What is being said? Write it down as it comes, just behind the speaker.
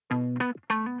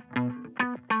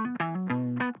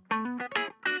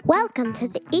Welcome to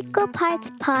the Equal Parts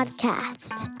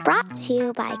Podcast, brought to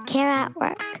you by Care at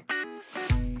Work.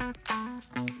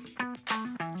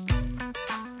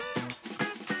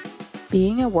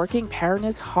 Being a working parent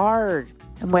is hard,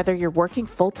 and whether you're working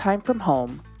full-time from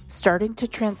home, starting to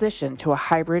transition to a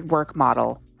hybrid work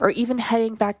model, or even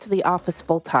heading back to the office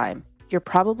full-time, you're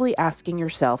probably asking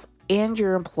yourself and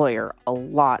your employer a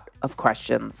lot of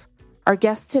questions. Our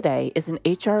guest today is an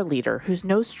HR leader who's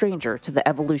no stranger to the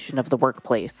evolution of the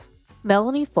workplace.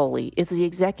 Melanie Foley is the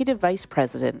Executive Vice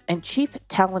President and Chief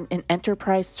Talent and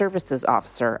Enterprise Services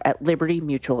Officer at Liberty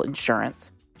Mutual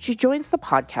Insurance. She joins the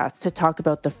podcast to talk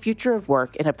about the future of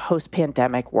work in a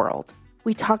post-pandemic world.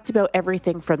 We talked about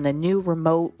everything from the new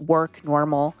remote work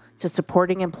normal to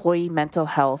supporting employee mental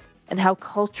health and how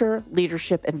culture,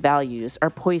 leadership, and values are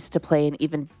poised to play an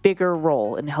even bigger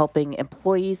role in helping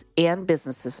employees and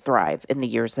businesses thrive in the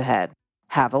years ahead.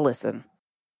 Have a listen.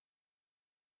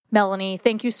 Melanie,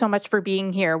 thank you so much for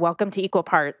being here. Welcome to Equal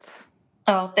Parts.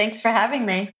 Oh, thanks for having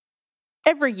me.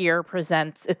 Every year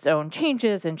presents its own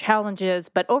changes and challenges,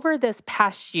 but over this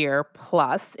past year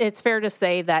plus, it's fair to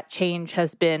say that change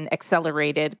has been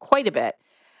accelerated quite a bit.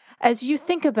 As you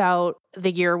think about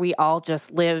the year we all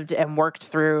just lived and worked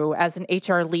through as an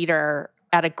HR leader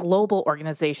at a global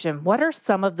organization, what are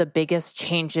some of the biggest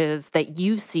changes that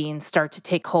you've seen start to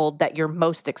take hold that you're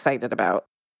most excited about?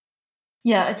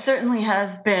 Yeah, it certainly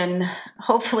has been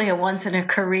hopefully a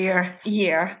once-in-a-career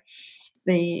year.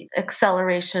 The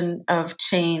acceleration of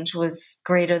change was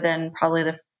greater than probably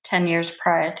the 10 years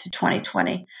prior to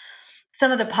 2020.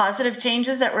 Some of the positive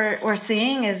changes that we're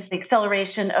seeing is the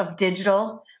acceleration of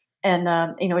digital and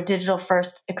a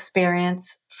digital-first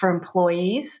experience for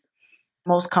employees.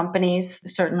 Most companies,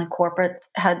 certainly corporates,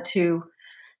 had to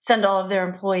send all of their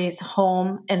employees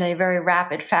home in a very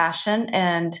rapid fashion.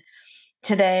 And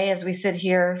today, as we sit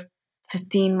here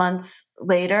 15 months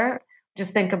later,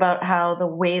 just think about how the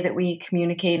way that we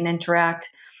communicate and interact,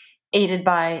 aided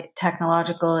by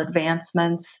technological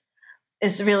advancements,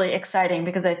 is really exciting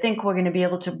because I think we're going to be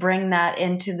able to bring that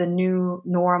into the new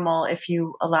normal, if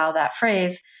you allow that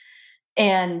phrase,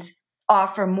 and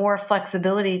offer more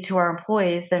flexibility to our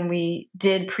employees than we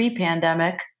did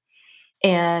pre-pandemic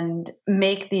and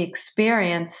make the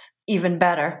experience even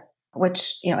better,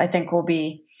 which I think will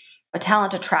be a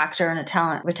talent attractor and a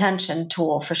talent retention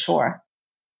tool for sure.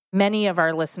 Many of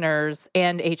our listeners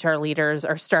and HR leaders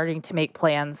are starting to make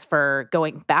plans for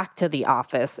going back to the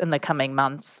office in the coming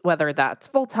months, whether that's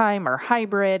full-time or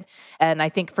hybrid. And I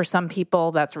think for some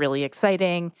people, that's really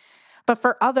exciting. But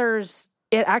for others,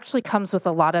 it actually comes with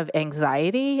a lot of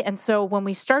anxiety. And so when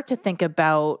we start to think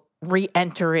about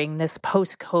re-entering this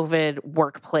post-COVID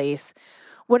workplace,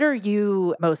 what are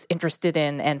you most interested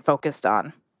in and focused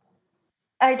on?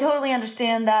 I totally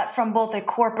understand that from both a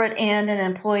corporate and an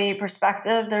employee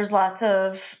perspective. There's lots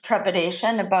of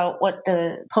trepidation about what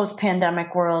the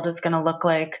post-pandemic world is going to look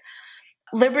like.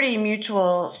 Liberty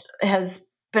Mutual has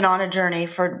been on a journey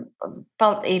for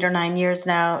about 8 or 9 years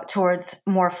now towards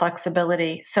more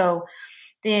flexibility. So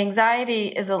the anxiety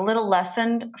is a little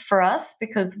lessened for us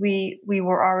because we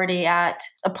were already at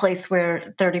a place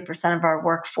where 30% of our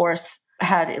workforce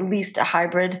had at least a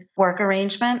hybrid work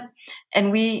arrangement.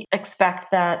 And we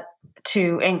expect that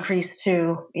to increase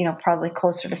to, probably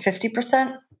closer to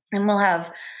 50%. And we'll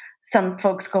have some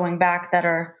folks going back that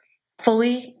are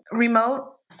fully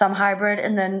remote, some hybrid,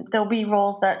 and then there'll be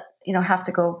roles that, have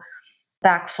to go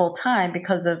back full time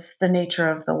because of the nature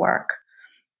of the work.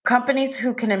 Companies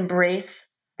who can embrace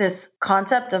this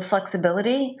concept of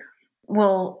flexibility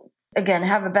will, again,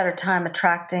 have a better time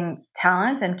attracting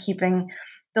talent and keeping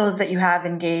those that you have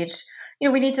engaged.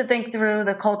 We need to think through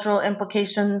the cultural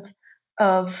implications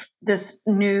of this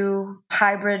new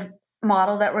hybrid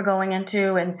model that we're going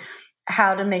into and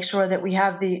how to make sure that we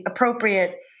have the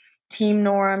appropriate team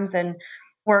norms and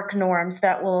work norms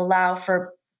that will allow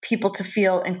for people to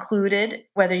feel included,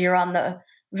 whether you're on the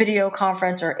video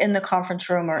conference or in the conference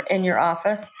room or in your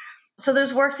office. So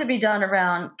there's work to be done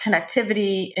around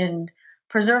connectivity and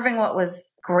preserving what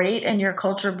was great in your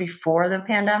culture before the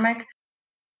pandemic.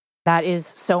 That is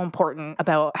so important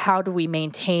about how do we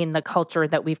maintain the culture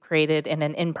that we've created in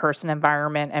an in-person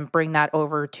environment and bring that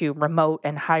over to remote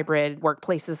and hybrid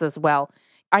workplaces as well.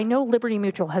 I know Liberty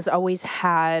Mutual has always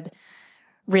had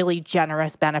really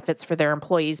generous benefits for their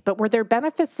employees, but were there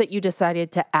benefits that you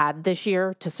decided to add this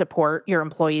year to support your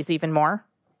employees even more?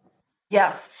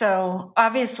 Yes. So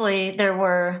obviously there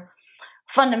were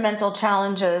fundamental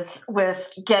challenges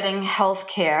with getting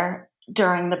healthcare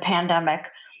during the pandemic.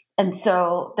 And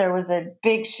so there was a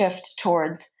big shift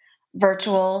towards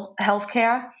virtual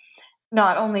healthcare,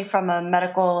 not only from a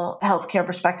medical healthcare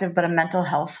perspective, but a mental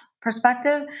health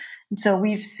perspective. And so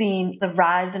we've seen the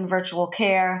rise in virtual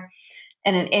care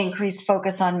and an increased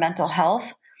focus on mental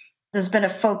health. There's been a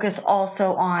focus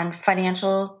also on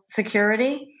financial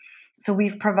security. So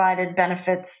we've provided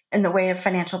benefits in the way of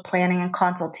financial planning and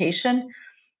consultation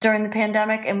during the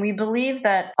pandemic. And we believe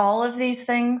that all of these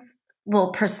things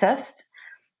will persist.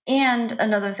 And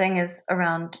another thing is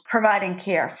around providing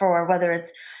care for whether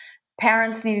it's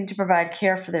parents needing to provide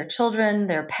care for their children,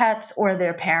 their pets, or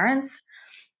their parents.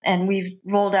 And we've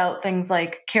rolled out things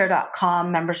like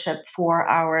care.com membership for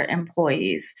our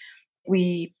employees.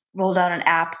 We rolled out an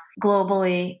app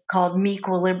globally called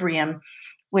Mequilibrium,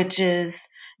 which is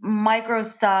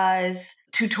micro-size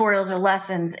tutorials or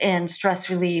lessons in stress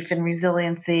relief and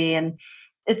resiliency. And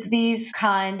it's these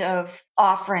kind of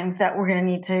offerings that we're going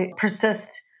to need to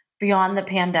persist beyond the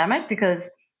pandemic because,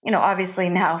 obviously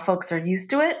now folks are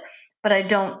used to it. But I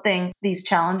don't think these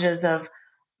challenges of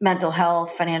mental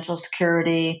health, financial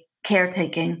security,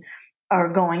 caretaking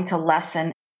are going to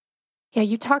lessen. Yeah,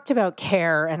 you talked about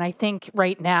care, and I think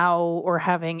right now we're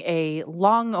having a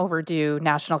long overdue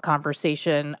national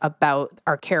conversation about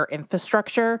our care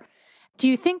infrastructure. Do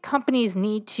you think companies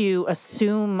need to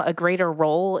assume a greater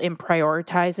role in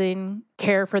prioritizing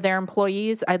care for their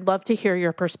employees? I'd love to hear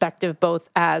your perspective both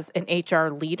as an HR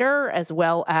leader as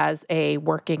well as a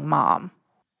working mom.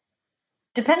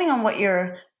 Depending on what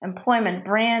your employment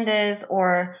brand is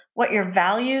or what your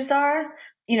values are,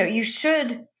 you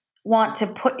should want to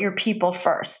put your people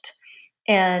first.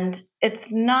 And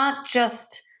it's not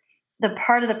just the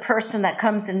part of the person that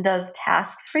comes and does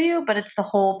tasks for you, but it's the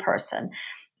whole person.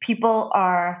 People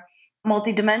are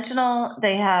multidimensional.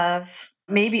 They have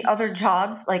maybe other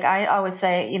jobs. Like I always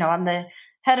say, I'm the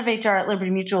head of HR at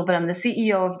Liberty Mutual, but I'm the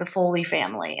CEO of the Foley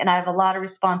family. And I have a lot of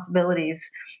responsibilities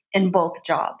in both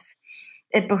jobs.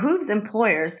 It behooves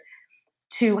employers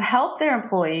to help their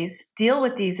employees deal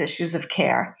with these issues of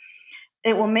care.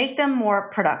 It will make them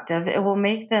more productive. It will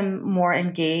make them more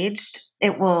engaged.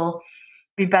 It will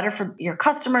be better for your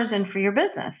customers and for your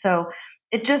business. So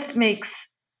it just makes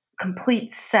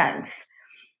complete sense.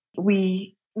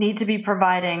 We need to be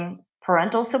providing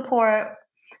parental support.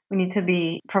 We need to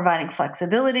be providing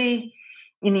flexibility.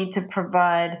 You need to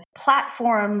provide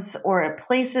platforms or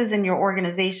places in your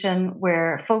organization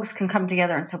where folks can come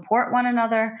together and support one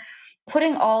another.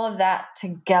 Putting all of that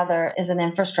together as an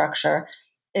infrastructure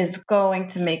is going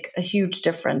to make a huge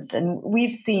difference. And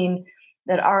we've seen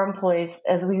that our employees,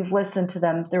 as we've listened to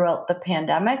them throughout the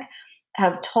pandemic,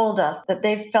 have told us that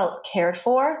they've felt cared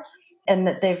for and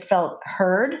that they've felt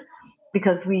heard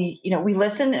because we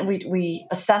listen and we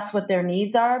assess what their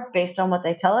needs are based on what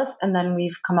they tell us. And then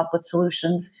we've come up with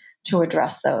solutions to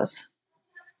address those.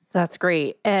 That's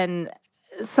great. And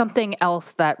something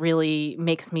else that really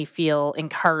makes me feel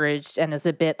encouraged and is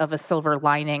a bit of a silver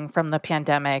lining from the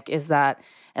pandemic is that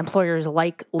employers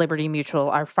like Liberty Mutual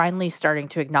are finally starting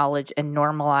to acknowledge and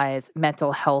normalize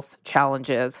mental health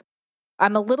challenges.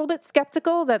 I'm a little bit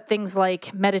skeptical that things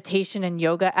like meditation and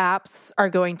yoga apps are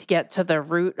going to get to the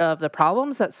root of the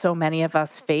problems that so many of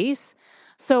us face.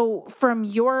 So from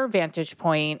your vantage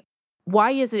point,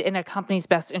 why is it in a company's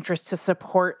best interest to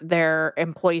support their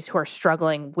employees who are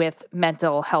struggling with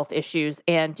mental health issues?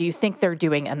 And do you think they're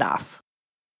doing enough?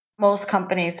 Most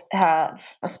companies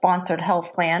have a sponsored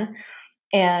health plan.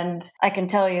 And I can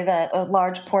tell you that a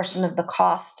large portion of the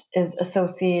cost is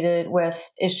associated with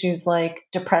issues like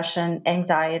depression,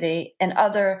 anxiety, and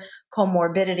other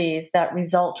comorbidities that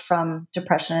result from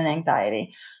depression and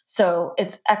anxiety. So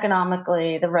it's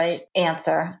economically the right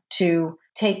answer to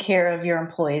take care of your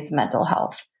employees' mental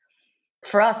health.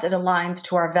 For us, it aligns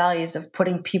to our values of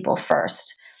putting people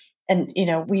first. And,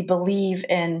 we believe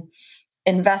in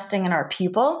investing in our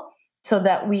people so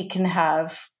that we can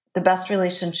have the best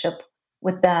relationship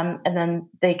with them, and then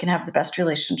they can have the best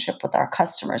relationship with our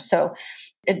customers. So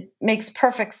it makes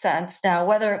perfect sense. Now,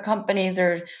 whether companies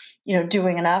are,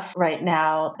 doing enough right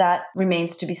now, that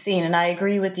remains to be seen. And I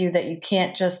agree with you that you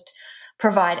can't just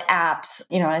provide apps.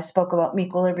 I spoke about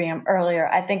Mequilibrium earlier.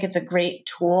 I think it's a great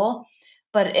tool,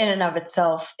 but in and of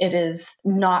itself, it is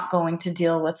not going to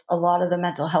deal with a lot of the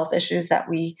mental health issues that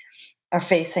we are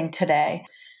facing today.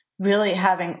 Really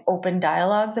having open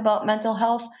dialogues about mental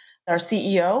health. Our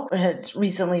CEO has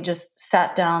recently just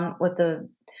sat down with a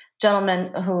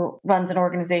gentleman who runs an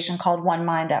organization called One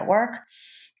Mind at Work,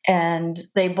 and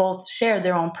they both shared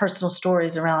their own personal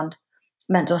stories around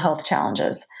mental health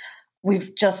challenges.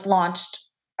 We've just launched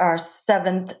our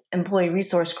 7th employee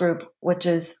resource group, which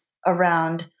is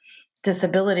around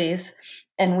disabilities,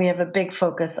 and we have a big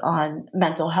focus on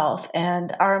mental health.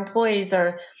 And our employees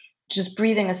are just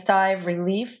breathing a sigh of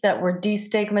relief that we're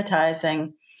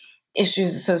destigmatizing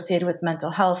issues associated with mental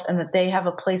health, and that they have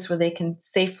a place where they can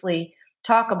safely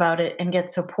talk about it and get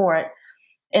support.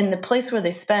 And the place where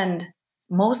they spend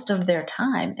most of their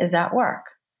time is at work.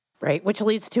 Right, which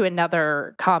leads to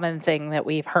another common thing that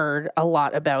we've heard a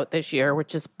lot about this year,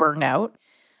 which is burnout.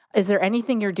 Is there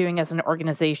anything you're doing as an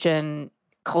organization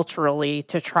culturally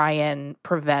to try and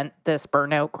prevent this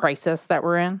burnout crisis that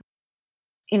we're in?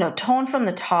 Tone from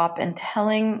the top and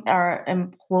telling our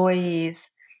employees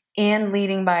and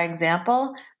leading by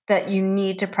example that you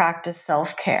need to practice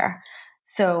self-care.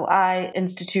 So I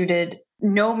instituted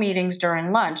no meetings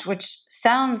during lunch, which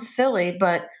sounds silly,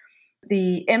 but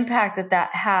the impact that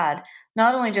had,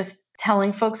 not only just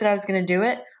telling folks that I was going to do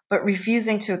it, but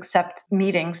refusing to accept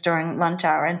meetings during lunch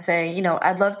hour and say,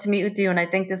 I'd love to meet with you and I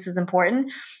think this is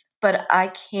important, but I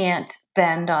can't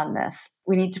bend on this.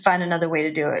 We need to find another way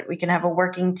to do it. We can have a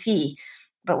working tea,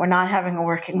 but we're not having a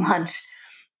working lunch.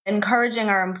 Encouraging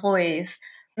our employees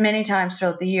many times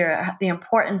throughout the year the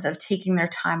importance of taking their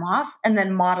time off and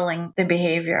then modeling the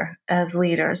behavior as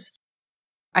leaders.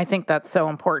 I think that's so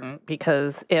important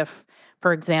because if,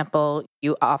 for example,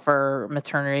 you offer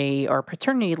maternity or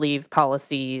paternity leave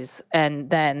policies and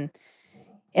then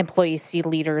employees see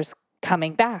leaders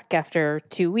coming back after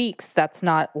 2 weeks, that's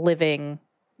not living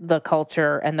the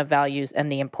culture and the values and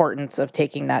the importance of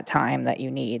taking that time that you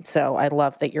need. So I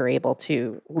love that you're able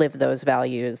to live those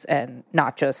values and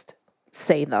not just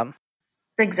say them.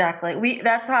 Exactly.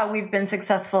 That's how we've been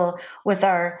successful with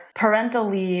our parental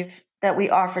leave that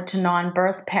we offer to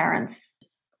non-birth parents,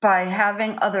 by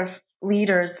having other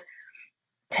leaders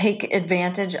take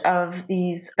advantage of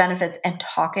these benefits and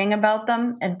talking about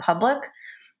them in public.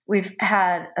 We've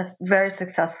had a very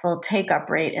successful take-up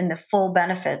rate in the full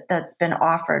benefit that's been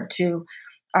offered to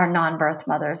our non-birth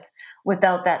mothers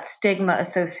without that stigma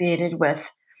associated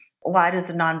with, why does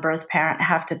the non-birth parent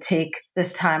have to take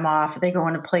this time off? Are they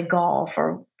going to play golf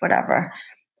or whatever?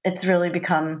 It's really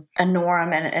become a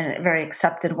norm and a very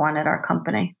accepted one at our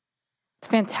company. It's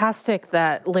fantastic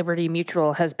that Liberty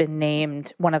Mutual has been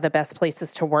named one of the best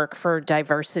places to work for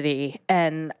diversity.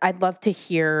 And I'd love to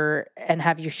hear and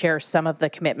have you share some of the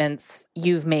commitments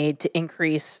you've made to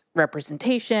increase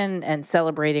representation and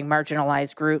celebrating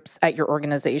marginalized groups at your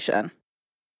organization.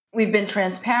 We've been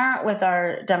transparent with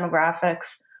our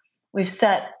demographics. We've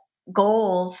set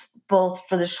goals both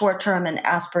for the short term and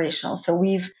aspirational. So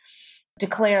we've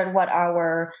declared what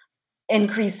our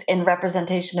increase in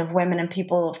representation of women and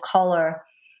people of color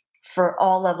for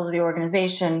all levels of the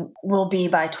organization will be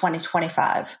by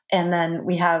 2025. And then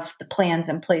we have the plans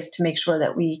in place to make sure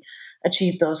that we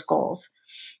achieve those goals.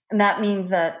 And that means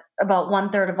that about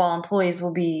 1/3 of all employees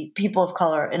will be people of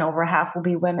color and over half will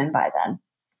be women by then.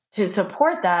 To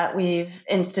support that, we've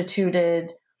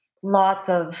instituted lots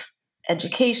of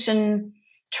education,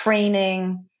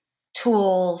 training,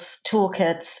 tools,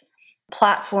 toolkits,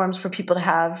 platforms for people to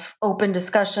have open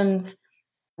discussions.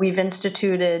 We've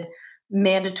instituted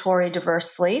mandatory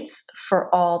diverse slates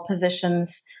for all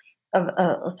positions of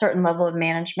a certain level of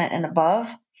management and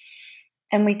above.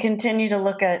 And we continue to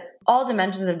look at all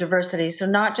dimensions of diversity. So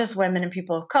not just women and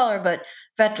people of color, but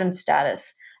veteran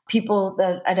status, people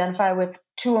that identify with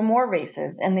 2 or more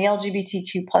races, and the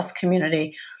LGBTQ plus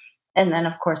community. And then,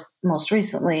 of course, most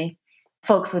recently,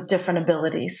 folks with different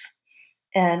abilities.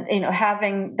 And,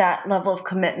 having that level of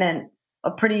commitment,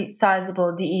 a pretty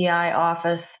sizable DEI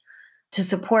office to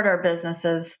support our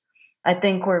businesses, I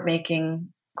think we're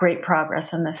making great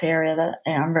progress in this area that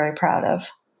I'm very proud of.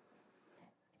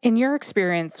 In your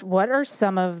experience, what are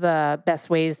some of the best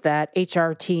ways that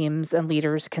HR teams and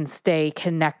leaders can stay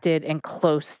connected and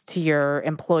close to your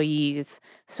employees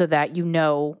so that you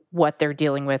know what they're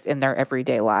dealing with in their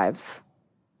everyday lives?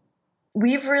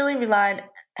 We've really relied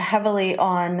heavily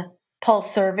on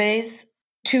pulse surveys.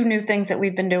 2 new things that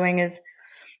we've been doing is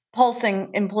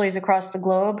pulsing employees across the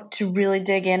globe to really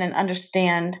dig in and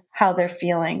understand how they're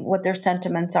feeling, what their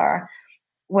sentiments are,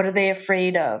 what are they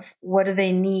afraid of, what do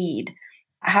they need,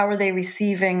 how are they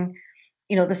receiving,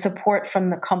 the support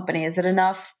from the company? Is it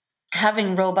enough?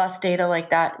 Having robust data like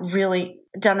that really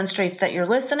demonstrates that you're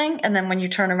listening. And then when you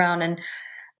turn around and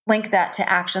link that to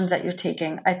actions that you're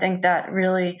taking, I think that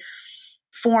really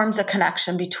forms a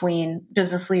connection between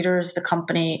business leaders, the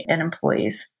company, and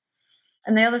employees.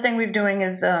 And the other thing we're doing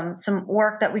is some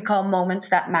work that we call Moments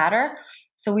That Matter.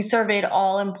 So we surveyed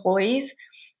all employees,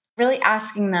 really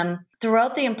asking them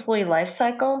throughout the employee life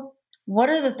cycle, what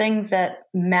are the things that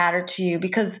matter to you?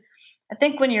 Because I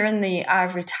think when you're in the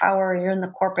ivory tower, you're in the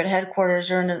corporate headquarters,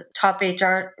 you're in a top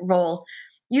HR role,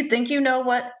 you think you know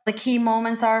what the key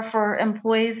moments are for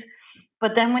employees.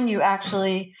 But then when you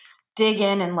actually dig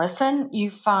in and listen, you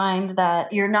find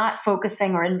that you're not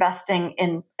focusing or investing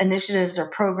in initiatives or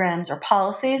programs or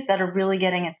policies that are really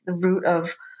getting at the root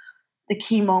of the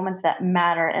key moments that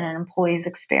matter in an employee's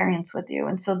experience with you.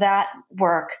 And so that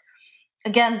work,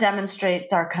 again,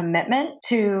 demonstrates our commitment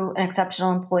to an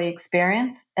exceptional employee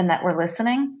experience and that we're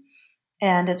listening.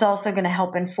 And it's also going to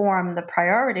help inform the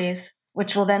priorities,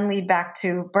 which will then lead back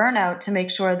to burnout to make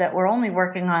sure that we're only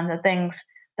working on the things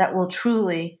that will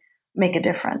truly make a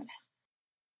difference.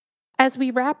 As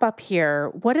we wrap up here,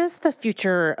 what does the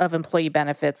future of employee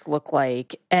benefits look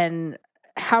like? And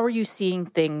how are you seeing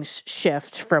things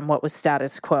shift from what was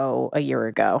status quo a year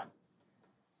ago?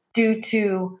 Due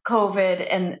to COVID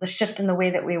and the shift in the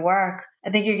way that we work, I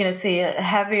think you're going to see a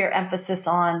heavier emphasis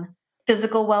on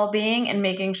physical well-being and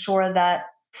making sure that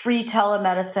free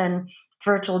telemedicine,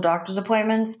 virtual doctor's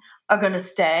appointments are going to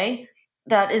stay.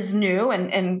 That is new,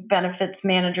 and benefits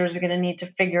managers are going to need to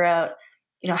figure out,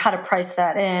 how to price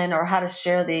that in or how to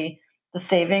share the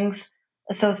savings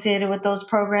associated with those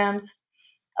programs.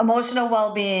 Emotional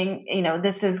well-being,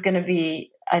 this is going to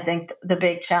be, I think, the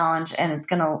big challenge, and it's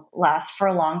going to last for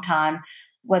a long time,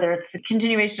 whether it's the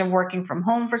continuation of working from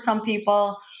home for some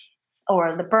people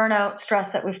or the burnout,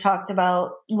 stress that we've talked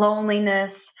about,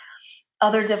 loneliness,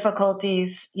 other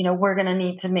difficulties. We're going to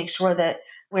need to make sure that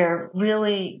we're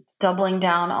really doubling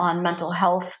down on mental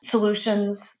health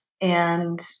solutions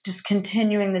and just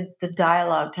continuing the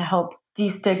dialogue to help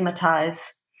destigmatize,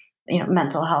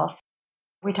 mental health.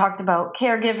 We talked about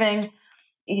caregiving,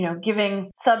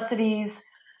 giving subsidies,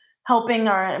 helping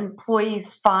our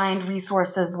employees find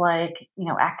resources like,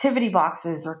 activity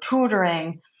boxes or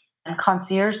tutoring and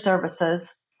concierge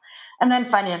services, and then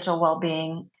financial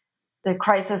well-being. The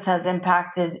crisis has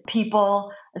impacted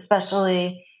people,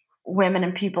 especially women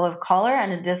and people of color,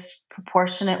 in a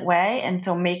disproportionate way. And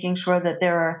so making sure that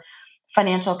there are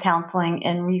financial counseling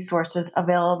and resources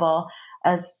available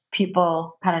as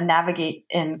people kind of navigate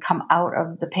and come out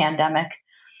of the pandemic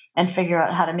and figure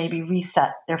out how to maybe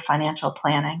reset their financial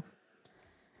planning.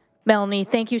 Melanie,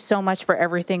 thank you so much for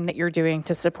everything that you're doing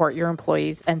to support your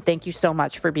employees, and thank you so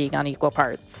much for being on Equal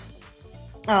Parts.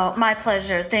 Oh, my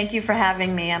pleasure. Thank you for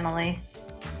having me, Emily.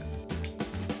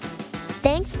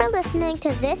 Thanks for listening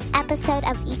to this episode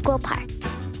of Equal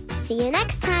Parts. See you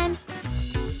next time.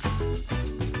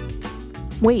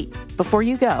 Wait, before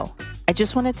you go, I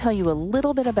just want to tell you a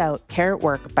little bit about Care at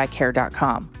Work by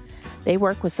Care.com. They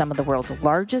work with some of the world's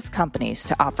largest companies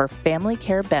to offer family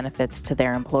care benefits to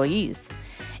their employees.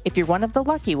 If you're one of the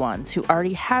lucky ones who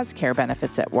already has care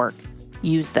benefits at work,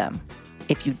 use them.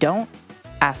 If you don't,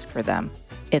 ask for them.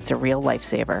 It's a real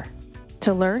lifesaver.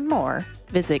 To learn more,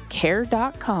 visit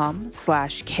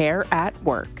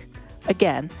care.com/care@work.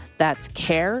 Again, that's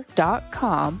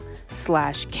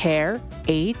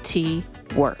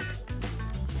care.com/care@work.